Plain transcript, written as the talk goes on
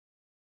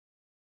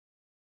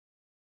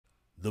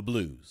The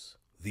Blues,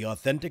 The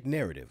Authentic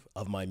Narrative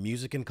of My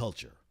Music and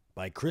Culture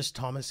by Chris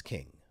Thomas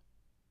King.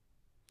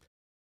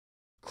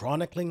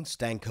 Chronicling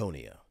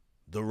Stankonia,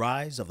 The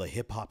Rise of the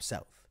Hip-Hop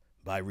South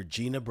by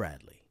Regina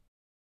Bradley.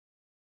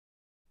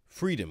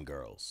 Freedom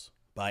Girls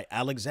by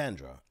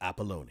Alexandra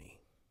Apolloni.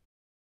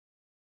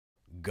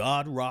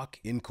 God Rock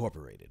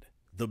Incorporated,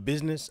 The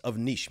Business of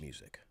Niche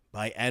Music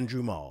by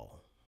Andrew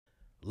Mall.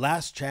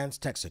 Last Chance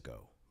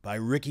Texaco by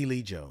Ricky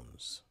Lee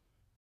Jones.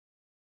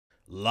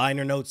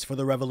 Liner Notes for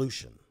the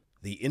Revolution,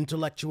 The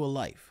Intellectual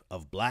Life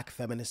of Black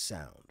Feminist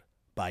Sound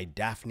by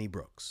Daphne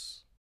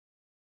Brooks.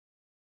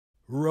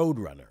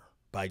 Roadrunner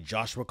by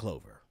Joshua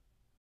Clover.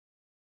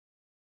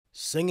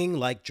 Singing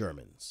Like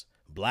Germans,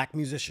 Black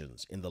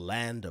Musicians in the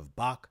Land of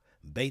Bach,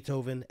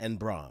 Beethoven, and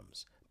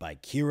Brahms by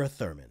Kira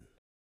Thurman.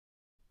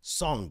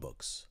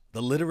 Songbooks,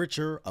 The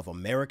Literature of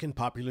American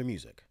Popular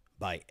Music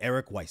by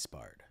Eric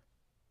Weisbard.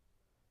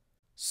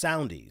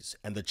 Soundies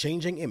and the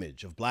Changing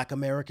Image of Black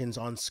Americans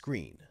on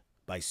Screen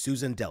by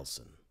Susan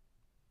Delson.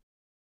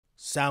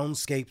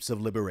 Soundscapes of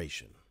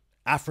Liberation,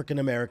 African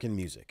American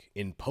Music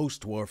in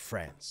Post-War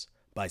France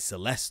by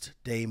Celeste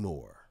Day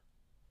Moore.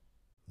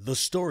 The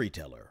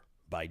Storyteller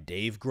by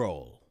Dave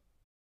Grohl.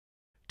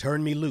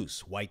 Turn Me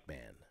Loose, White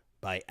Man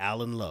by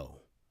Alan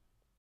Lowe.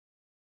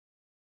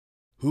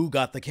 Who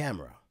Got the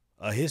Camera?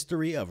 A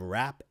History of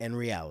Rap and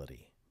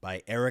Reality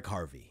by Eric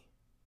Harvey.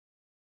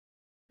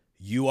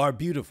 You Are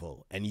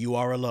Beautiful and You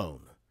Are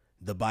Alone,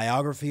 The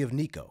Biography of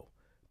Nico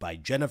by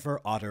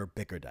Jennifer Otter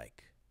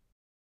Bickerdike.